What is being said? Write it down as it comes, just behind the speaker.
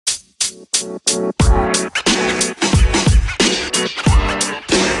And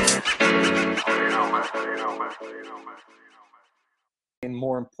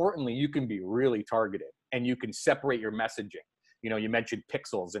more importantly, you can be really targeted and you can separate your messaging. You know, you mentioned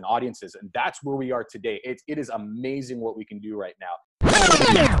pixels and audiences, and that's where we are today. It is amazing what we can do right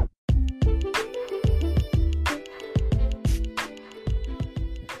now.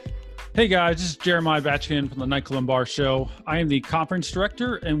 Hey guys, this is Jeremiah Batchian from the Nightclub and Bar Show. I am the conference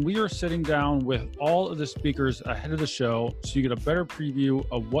director, and we are sitting down with all of the speakers ahead of the show so you get a better preview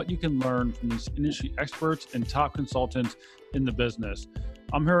of what you can learn from these industry experts and top consultants in the business.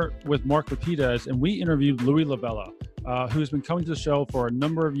 I'm here with Mark Lapidus, and we interviewed Louis Lavella, who's been coming to the show for a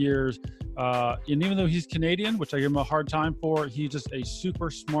number of years. And even though he's Canadian, which I give him a hard time for, he's just a super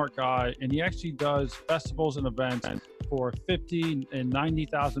smart guy, and he actually does festivals and events for 50 and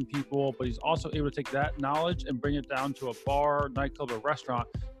 90,000 people, but he's also able to take that knowledge and bring it down to a bar, nightclub, or restaurant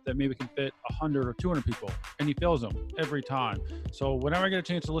that maybe can fit 100 or 200 people, and he fills them every time. So whenever I get a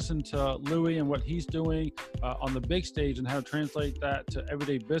chance to listen to Louis and what he's doing on the big stage and how to translate that to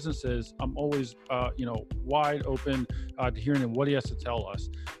everyday businesses, I'm always wide open to hearing what he has to tell us.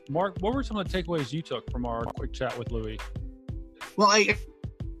 Mark, what were some of the takeaways you took from our quick chat with Louis? Well,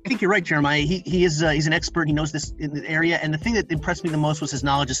 I think you're right, Jeremiah. He's an expert. He knows this in the area. And the thing that impressed me the most was his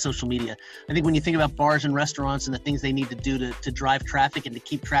knowledge of social media. I think when you think about bars and restaurants and the things they need to do to drive traffic and to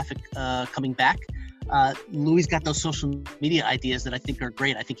keep traffic coming back, Louis got those social media ideas that I think are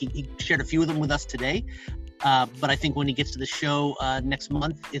great. I think he shared a few of them with us today. But I think when he gets to the show next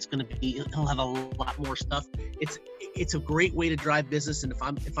month, he'll have a lot more stuff. It's a great way to drive business. And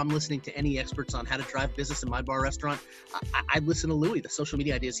if I'm listening to any experts on how to drive business in my bar restaurant, I listen to Louis. The social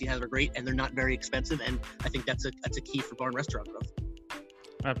media ideas he has are great, and they're not very expensive. And I think that's a key for bar and restaurant growth.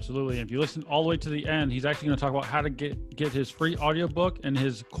 Absolutely. And if you listen all the way to the end, he's actually going to talk about how to get his free audiobook and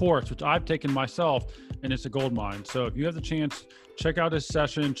his course, which I've taken myself, and it's a goldmine. So if you have the chance, check out his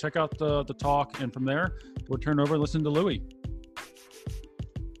session, check out the talk, and from there, we'll turn over and listen to Louis.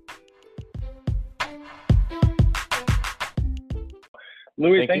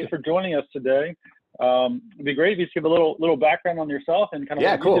 Louis, thanks for joining us today. It'd be great if you just give a little background on yourself and kind of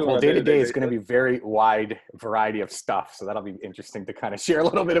what you do. Well, day to day is going to be very wide variety of stuff, so that'll be interesting to kind of share a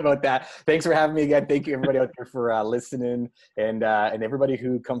little bit about that. Thanks for having me again. Thank you everybody out there for listening, and everybody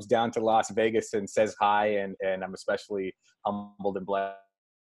who comes down to Las Vegas and says hi, and I'm especially humbled and blessed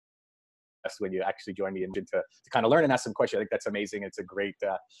when you actually join me to kind of learn and ask some questions. I think that's amazing. It's a great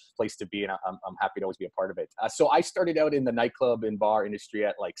place to be, and I'm happy to always be a part of it. So I started out in the nightclub and bar industry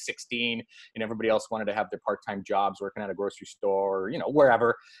at like 16, and everybody else wanted to have their part-time jobs working at a grocery store or,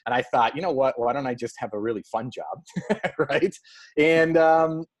 wherever. And I thought, you know what, why don't I just have a really fun job, right? And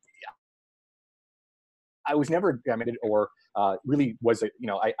I was never committed or really was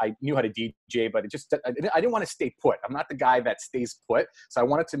I knew how to DJ, but I didn't want to stay put. I'm not the guy that stays put. So I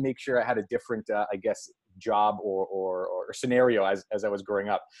wanted to make sure I had a different, job or scenario as I was growing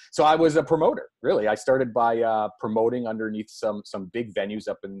up. So I was a promoter, really. I started by promoting underneath some big venues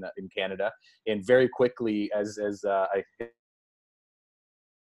up in Canada. And very quickly, as I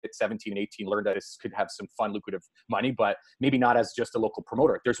at 17 and 18, learned that this could have some fun, lucrative money, but maybe not as just a local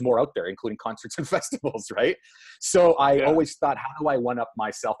promoter. There's more out there, including concerts and festivals, right? So I always thought, how do I one up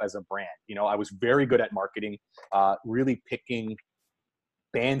myself as a brand? I was very good at marketing, really picking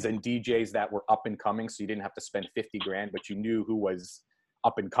bands and DJs that were up and coming. So you didn't have to spend 50 grand, but you knew who was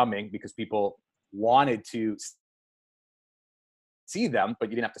up and coming because people wanted to see them, but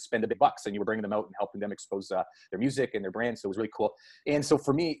you didn't have to spend the big bucks, and you were bringing them out and helping them expose their music and their brand. So it was really cool. And so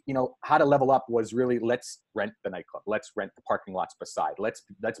for me, how to level up was really, let's rent the nightclub. Let's rent the parking lots beside. Let's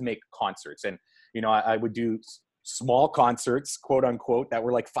make concerts. And, I would do small concerts, quote unquote, that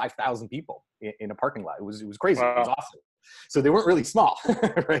were like 5,000 people in a parking lot. It was crazy. Wow. It was awesome. So they weren't really small,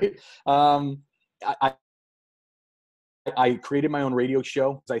 right? I created my own radio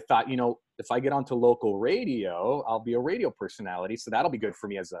show because I thought, if I get onto local radio, I'll be a radio personality. So that'll be good for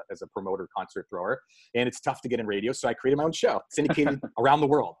me as a promoter, concert thrower. And it's tough to get in radio. So I created my own show, syndicated around the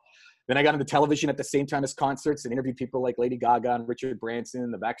world. Then I got into television at the same time as concerts and interviewed people like Lady Gaga and Richard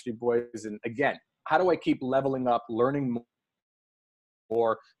Branson, the Backstreet Boys. And again, how do I keep leveling up, learning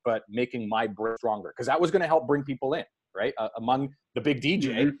more, but making my brand stronger? Because that was going to help bring people in, right? Among the big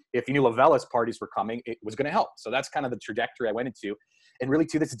DJ, if you knew Lavella's parties were coming, it was going to help. So that's kind of the trajectory I went into. And really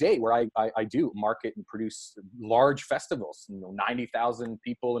to this day, where I do market and produce large festivals, 90,000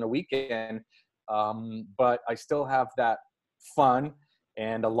 people in a weekend. But I still have that fun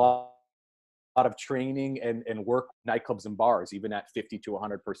and a lot of training and work nightclubs and bars, even at 50 to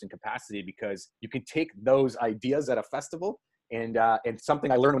 100 person capacity, because you can take those ideas at a festival And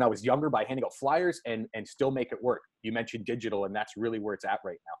something I learned when I was younger by handing out flyers and still make it work. You mentioned digital, and that's really where it's at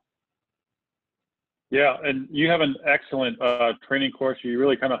right now. Yeah, and you have an excellent training course. You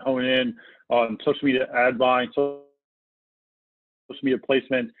really kind of hone in on social media ad buying, social media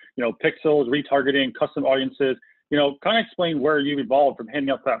placement, pixels, retargeting, custom audiences. Kind of explain where you've evolved from handing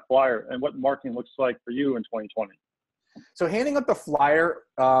out that flyer and what marketing looks like for you in 2020. So handing out the flyer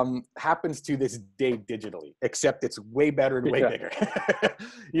happens to this day digitally, except it's way better and way bigger.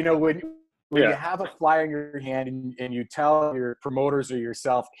 When you have a flyer in your hand and you tell your promoters or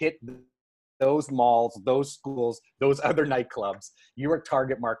yourself, hit those malls, those schools, those other nightclubs, you are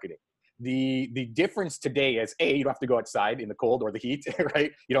target marketing. The difference today is A, you don't have to go outside in the cold or the heat,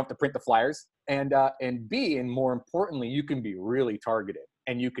 right? You don't have to print the flyers. And B, and more importantly, you can be really targeted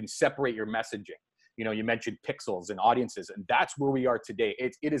and you can separate your messaging. You mentioned pixels and audiences, and that's where we are today.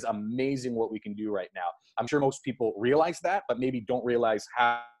 It is amazing what we can do right now. I'm sure most people realize that, but maybe don't realize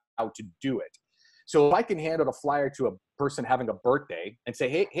how to do it. So if I can hand out a flyer to a person having a birthday and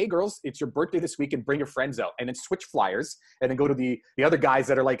say, hey girls, it's your birthday this week and bring your friends out, and then switch flyers and then go to the other guys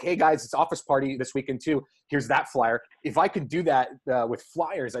that are like, hey guys, it's office party this weekend too. Here's that flyer. If I could do that with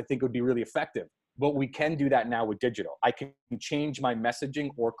flyers, I think it would be really effective. But we can do that now with digital. I can change my messaging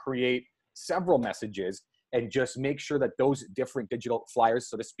or create several messages and just make sure that those different digital flyers,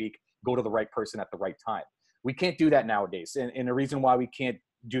 so to speak, go to the right person at the right time. We can't do that nowadays. And the reason why we can't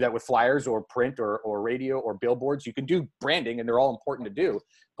do that with flyers or print or radio or billboards, you can do branding and they're all important to do,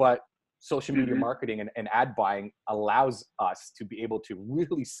 but social media marketing and ad buying allows us to be able to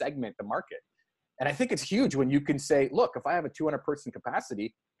really segment the market. And I think it's huge when you can say, look, if I have a 200 person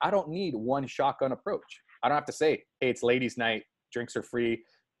capacity, I don't need one shotgun approach. I don't have to say, hey, it's ladies' night, drinks are free,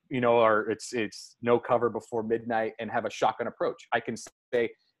 or it's no cover before midnight and have a shotgun approach. I can say,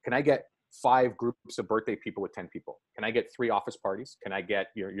 can I get 5 groups of birthday people with 10 people? Can I get 3 office parties? Can I get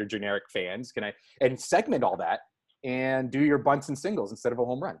your generic fans? And segment all that and do your bunts and singles instead of a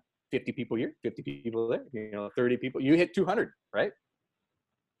home run. 50 people here, 50 people there, 30 people. You hit 200, right?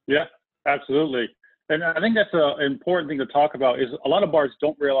 Yeah, absolutely. And I think that's an important thing to talk about is a lot of bars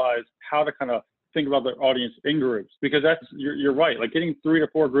don't realize how to kind of think about their audience in groups, because you're right. Like getting 3 to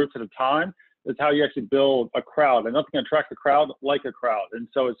 4 groups at a time is how you actually build a crowd, and nothing attracts a crowd like a crowd. And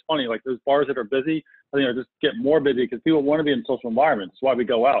so it's funny, like those bars that are busy, I think just get more busy because people want to be in social environments. That's why we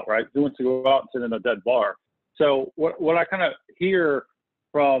go out, right? Who wants to go out and sit in a dead bar? So what I kind of hear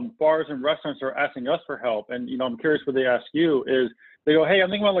from bars and restaurants that are asking us for help, and I'm curious what they ask you, is they go, hey, I'm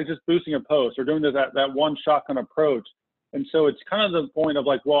thinking about like just boosting a post or doing that one shotgun approach. And so it's kind of the point of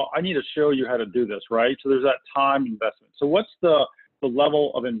like, well, I need to show you how to do this, right? So there's that time investment. So what's the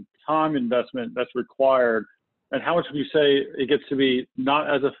level of time investment that's required, and how much would you say it gets to be not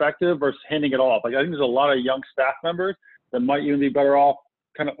as effective versus handing it off? Like I think there's a lot of young staff members that might even be better off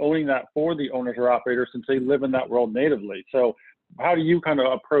kind of owning that for the owners or operators since they live in that world natively. So how do you kind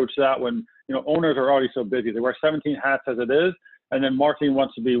of approach that when owners are already so busy? They wear 17 hats as it is, and then marketing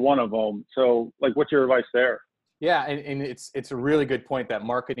wants to be one of them. So like, what's your advice there? Yeah, and it's a really good point that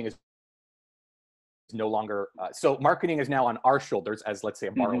marketing is no longer so marketing is now on our shoulders as, let's say,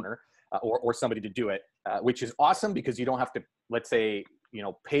 a bar owner or somebody to do it, which is awesome because you don't have to, let's say,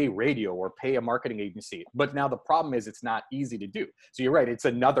 pay radio or pay a marketing agency. But now the problem is it's not easy to do. So you're right, it's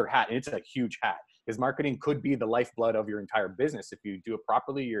another hat, and it's a huge hat, because marketing could be the lifeblood of your entire business. If you do it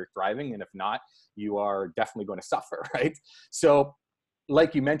properly, you're thriving, and if not, you are definitely going to suffer, right? So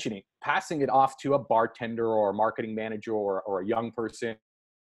like you mentioned, passing it off to a bartender or a marketing manager or a young person,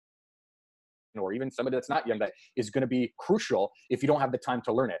 or even somebody that's not young, that is going to be crucial if you don't have the time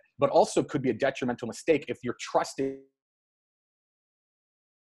to learn it, but also could be a detrimental mistake if you're trusting.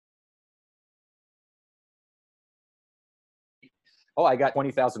 Oh, I got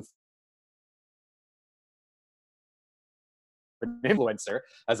 20,000 influencer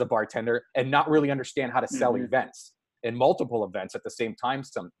as a bartender and not really understand how to sell events and multiple events at the same time,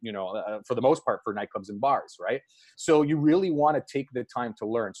 for the most part for nightclubs and bars, right? So you really want to take the time to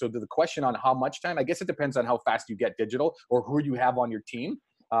learn. So the question on how much time, I guess it depends on how fast you get digital or who you have on your team.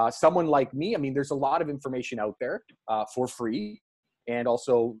 Someone like me, I mean, there's a lot of information out there for free and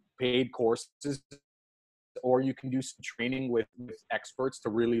also paid courses, or you can do some training with experts to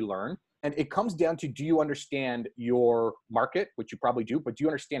really learn. And it comes down to, do you understand your market, which you probably do, but do you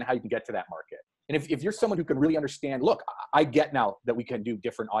understand how you can get to that market? And if you're someone who can really understand, look, I get now that we can do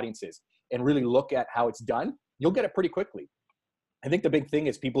different audiences and really look at how it's done, you'll get it pretty quickly. I think the big thing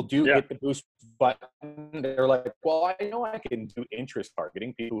is people do hit the boost button. They're like, well, I know I can do interest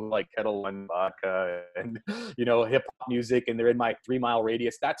targeting. People who like Kettle One vodka and, you know, hip hop music, and they're in my 3-mile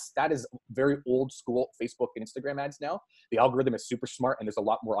radius. That is very old school Facebook and Instagram ads now. The algorithm is super smart, and there's a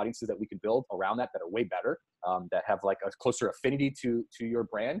lot more audiences that we can build around that are way better, that have like a closer affinity to your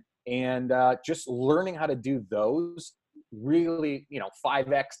brand. And just learning how to do those really, you know,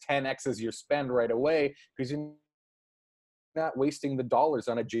 5x, 10x as your spend right away, because you're not wasting the dollars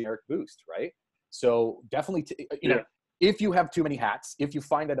on a generic boost, right? So definitely, you know, if you have too many hats, if you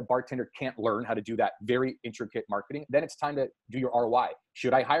find that a bartender can't learn how to do that very intricate marketing, then it's time to do your ROI.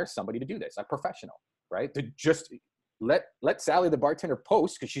 Should I hire somebody to do this? A professional, right? To just let Sally, the bartender,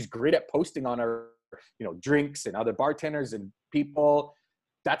 post, because she's great at posting on her, you know, drinks and other bartenders and people.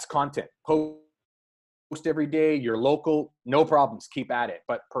 That's content. Post every day, you're local, no problems, keep at it.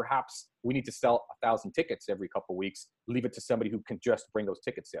 But perhaps we need to sell 1,000 tickets every couple of weeks. Leave it to somebody who can just bring those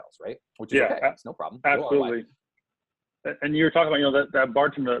ticket sales, right? Which is okay. It's no problem. Absolutely. And you were talking about, you know, that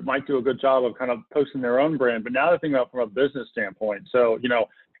bartender that might do a good job of kind of posting their own brand, but now they're thinking about from a business standpoint. So, you know,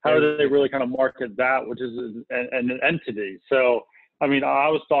 how do they really kind of market that, which is an entity? So, I mean, I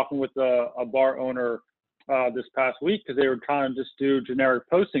was talking with a bar owner this past week, because they were trying to just do generic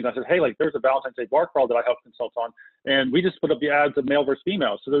postings. I said, hey, like, there's a Valentine's Day bar crawl that I help consult on, and we just put up the ads of male versus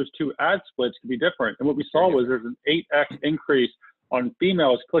female. So those two ad splits could be different. And what we saw was there's an 8x increase on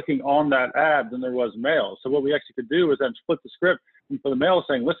females clicking on that ad than there was males. So what we actually could do is then split the script, and for the males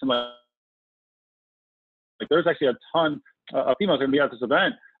saying, listen, like there's actually a ton of females going to be at this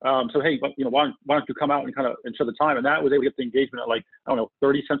event. So, hey, you know, why don't you come out and kind of show the time? And that was able to get the engagement at, like, I don't know,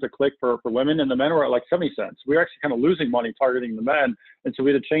 30 cents a click for women, and the men were at like 70 cents. We were actually kind of losing money targeting the men. And so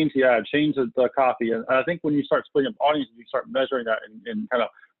we had to change the ad, change the copy. And I think when you start splitting up audiences, you start measuring that and kind of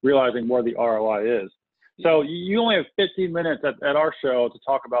realizing where the ROI is. So you only have 15 minutes at our show to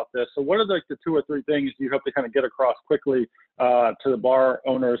talk about this. So what are the 2 or 3 things you hope to kind of get across quickly to the bar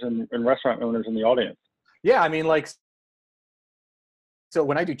owners and restaurant owners in the audience? Yeah, I mean, like, so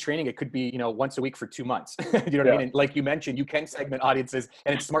when I do training, it could be, you know, once a week for 2 months. You know what I mean? And like you mentioned, you can segment audiences,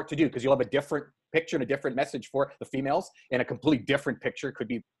 and it's smart to do, because you'll have a different picture and a different message for the females, and a completely different picture. It could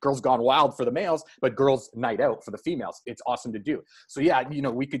be Girls Gone Wild for the males, but Girls Night Out for the females. It's awesome to do. So yeah, you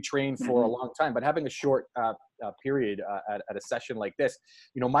know, we could train for a long time, but having a short period at a session like this,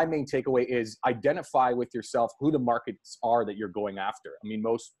 you know, my main takeaway is identify with yourself who the markets are that you're going after. I mean,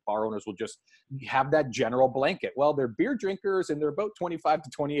 most bar owners will just have that general blanket. Well, they're beer drinkers and they're about 25 to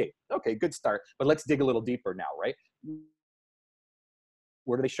 28. Okay, good start. But let's dig a little deeper now, right?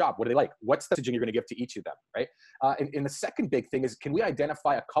 Where do they shop? What do they like? What's the messaging you're going to give to each of them, right? And the second big thing is, can we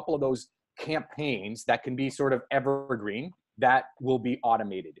identify a couple of those campaigns that can be sort of evergreen, that will be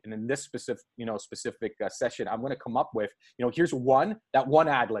automated? And in this specific session, I'm going to come up with, you know, here's that one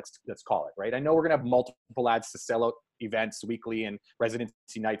ad, let's call it, right? I know we're going to have multiple ads to sell out events weekly and residency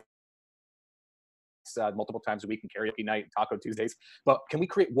nights multiple times a week, and karaoke night and Taco Tuesdays. But can we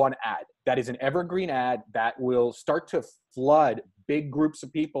create one ad that is an evergreen ad that will start to flood big groups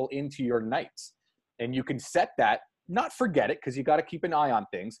of people into your nights? And you can set that, not forget it, because you got to keep an eye on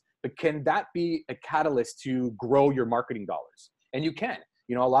things, but can that be a catalyst to grow your marketing dollars? And you can.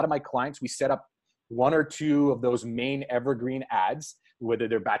 You know, a lot of my clients, we set up 1 or 2 of those main evergreen ads, whether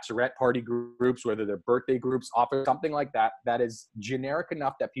they're bachelorette party groups, whether they're birthday groups, offer something like that, that is generic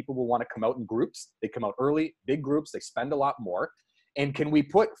enough that people will want to come out in groups. They come out early, big groups, they spend a lot more. And can we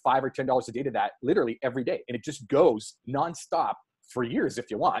put $5 or $10 a day to that literally every day? And it just goes nonstop for years if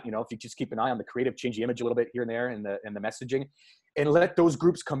you want. You know, if you just keep an eye on the creative, change the image a little bit here and there, and the messaging, and let those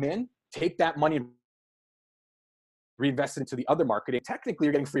groups come in, take that money, reinvest it into the other marketing. Technically,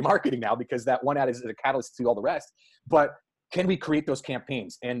 you're getting free marketing now, because that one ad is a catalyst to all the rest. But can we create those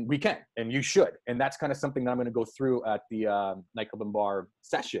campaigns? And we can, and you should. And that's kind of something that I'm going to go through at the Nightclub and Bar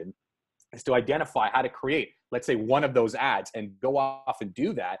session, is to identify how to create, let's say, one of those ads and go off and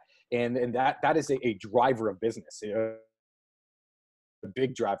do that. And that is a driver of business, a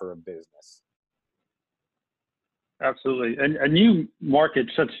big driver of business. Absolutely. And you market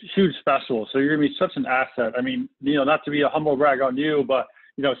such huge festivals, so you're going to be such an asset. I mean, you know, not to be a humble brag on you, but,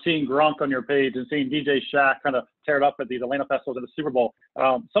 you know, seeing Gronk on your page and seeing DJ Shaq kind of tear it up at these Atlanta festivals and the Super Bowl,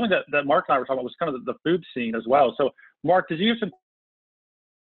 something that Mark and I were talking about was kind of the food scene as well. So, Mark, did you have some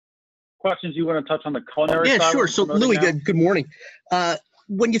questions you want to touch on the culinary side? Yeah, sure. So, Louis, good morning.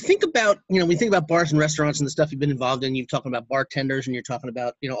 When you think about, when you think about bars and restaurants and the stuff you've been involved in, you're talking about bartenders and you're talking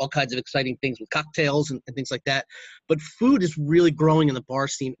about, all kinds of exciting things with cocktails and things like that. But food is really growing in the bar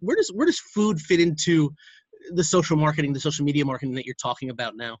scene. Where does food fit into the social marketing, the social media marketing that you're talking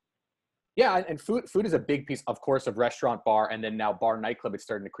about now? Yeah, and food is a big piece, of course, of restaurant, bar, and then now bar nightclub. It's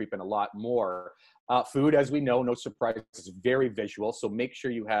starting to creep in a lot more. Food, as we know, no surprise, is very visual. So make sure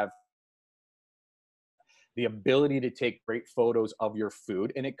you have the ability to take great photos of your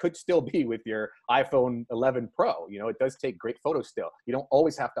food, and it could still be with your iPhone 11 Pro. You know, it does take great photos still. You don't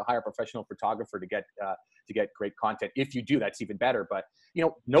always have to hire a professional photographer to get great content. If you do, that's even better. But you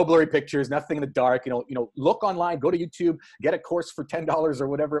know, no blurry pictures, nothing in the dark. You know, look online, go to YouTube, get a course for $10 or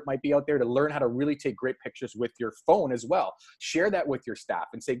whatever it might be out there to learn how to really take great pictures with your phone as well. Share that with your staff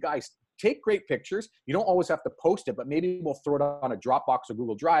and say, guys, take great pictures. You don't always have to post it, but maybe we'll throw it on a Dropbox or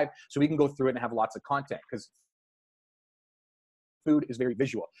Google Drive so we can go through it and have lots of content, because food is very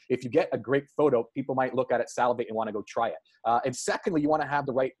visual. If you get a great photo, people might look at it, salivate, and want to go try it. And secondly, you want to have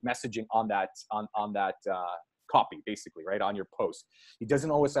the right messaging on that copy, basically, right, on your post. It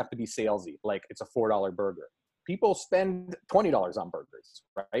doesn't always have to be salesy, like it's a $4 burger. People spend $20 on burgers,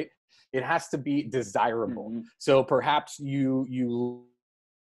 right? It has to be desirable. Mm-hmm. So perhaps you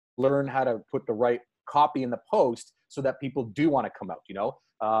learn how to put the right copy in the post so that people do want to come out, you know?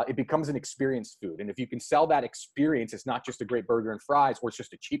 It becomes an experience food. And if you can sell that experience, it's not just a great burger and fries, or it's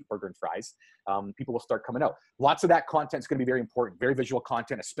just a cheap burger and fries, people will start coming out. Lots of that content is going to be very important, very visual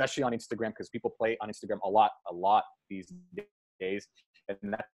content, especially on Instagram, because people play on Instagram a lot these days.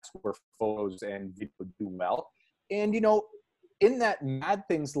 And that's where photos and video do well. And, you know, in that, add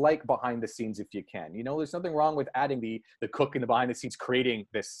things like behind the scenes if you can. You know, there's nothing wrong with adding the cook in the behind the scenes, creating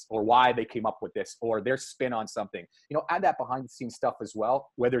this, or why they came up with this, or their spin on something. You know, add that behind the scenes stuff as well,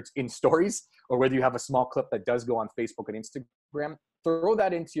 whether it's in stories or whether you have a small clip that does go on Facebook and Instagram. Throw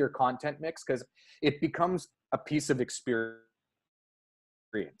that into your content mix, because it becomes a piece of experience.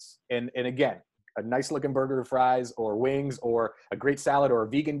 And again, a nice looking burger or fries or wings or a great salad or a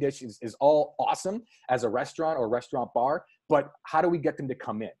vegan dish is all awesome as a restaurant or restaurant bar. But how do we get them to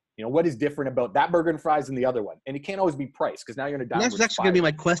come in? You know, what is different about that burger and fries than the other one? And it can't always be price, because now you're in a downward And that's actually going to be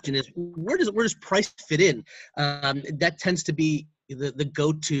my question: is where does price fit in? That tends to be the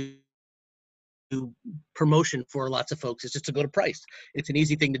go-to promotion for lots of folks, is just to go to price. It's an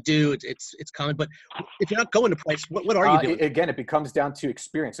easy thing to do. It's common. But if you're not going to price, what are you doing? Again, it becomes down to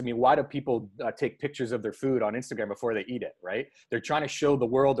experience. I mean, why do people take pictures of their food on Instagram before they eat it, right? They're trying to show the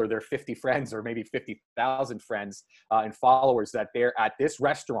world, or their 50 friends, or maybe 50,000 friends and followers, that they're at this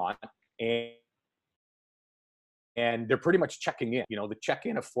restaurant, and they're pretty much checking in. You know, the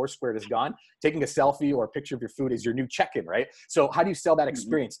check-in of Foursquare is gone. Taking a selfie or a picture of your food is your new check-in, right? So how do you sell that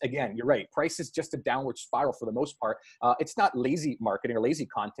experience? Again, you're right. Price is just a downward spiral for the most part. It's not lazy marketing or lazy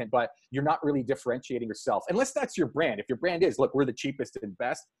content, but you're not really differentiating yourself. Unless that's your brand. If your brand is, look, we're the cheapest and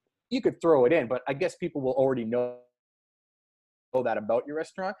best, you could throw it in, but I guess people will already know that about your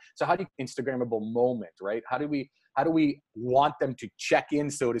restaurant. So how do you Instagrammable moment, right? How do we want them to check in,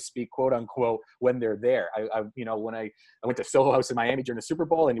 so to speak, quote unquote, when they're there? You know, when I went to Soho House in Miami during the Super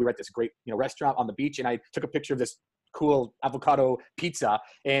Bowl, and we were at this great, you know, restaurant on the beach, and I took a picture of this cool avocado pizza,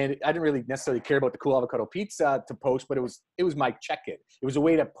 and I didn't really necessarily care about the cool avocado pizza to post, but it was my check-in. It was a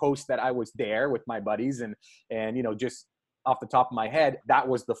way to post that I was there with my buddies, and you know, just off the top of my head, that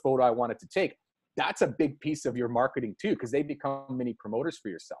was the photo I wanted to take. That's a big piece of your marketing too, because they become mini promoters for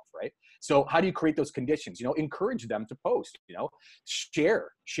yourself, right? So how do you create those conditions? You know, encourage them to post, you know, share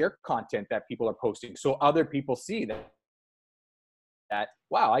content that people are posting, so other people see that,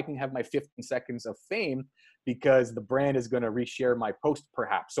 wow, I can have my 15 seconds of fame because the brand is going to reshare my post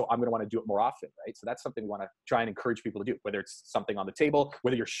perhaps. So I'm going to want to do it more often, right? So that's something we want to try and encourage people to do, whether it's something on the table,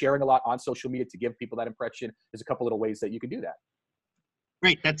 whether you're sharing a lot on social media to give people that impression. There's a couple little ways that you can do that.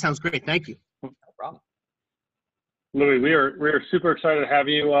 Great. That sounds great. Thank you. No problem. Louis, we are super excited to have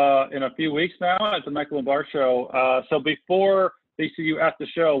you in a few weeks now at the Michael and Bar Show. So before they see you at the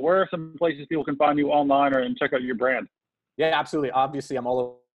show, where are some places people can find you online and check out your brand? Yeah, absolutely. Obviously, I'm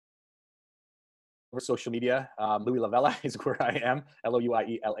all over social media. Louis Lavella is where I am,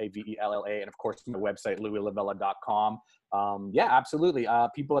 LouieLavella. And of course, my website, louislavella.com. Yeah, absolutely.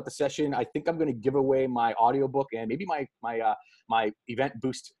 People at the session, I think I'm going to give away my audiobook and maybe my Event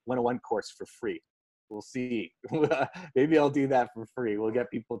Boost 101 course for free. We'll see. Maybe I'll do that for free. We'll get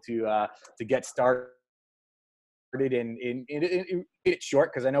people to get started in it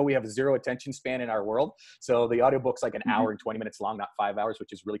short, because I know we have zero attention span in our world. So the audiobook's like an hour and 20 minutes long, not 5 hours,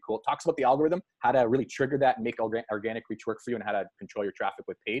 which is really cool. It talks about the algorithm, how to really trigger that and make organic reach work for you, and how to control your traffic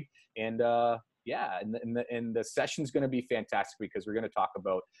with paid. And yeah, and the session's going to be fantastic, because we're going to talk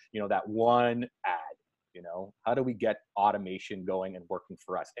about, you know, that one ad. You know, how do we get automation going and working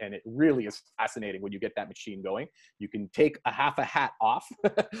for us? And it really is fascinating when you get that machine going. You can take a half a hat off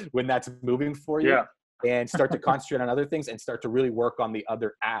when that's moving for you. Yeah. and start to concentrate on other things and start to really work on the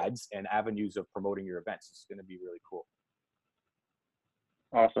other ads and avenues of promoting your events. It's going to be really cool.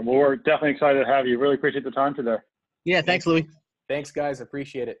 Awesome. Well, we're definitely excited to have you. Really appreciate the time today. Yeah, thanks, Louis. Thanks, guys.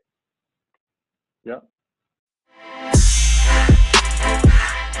 Appreciate it. Yeah.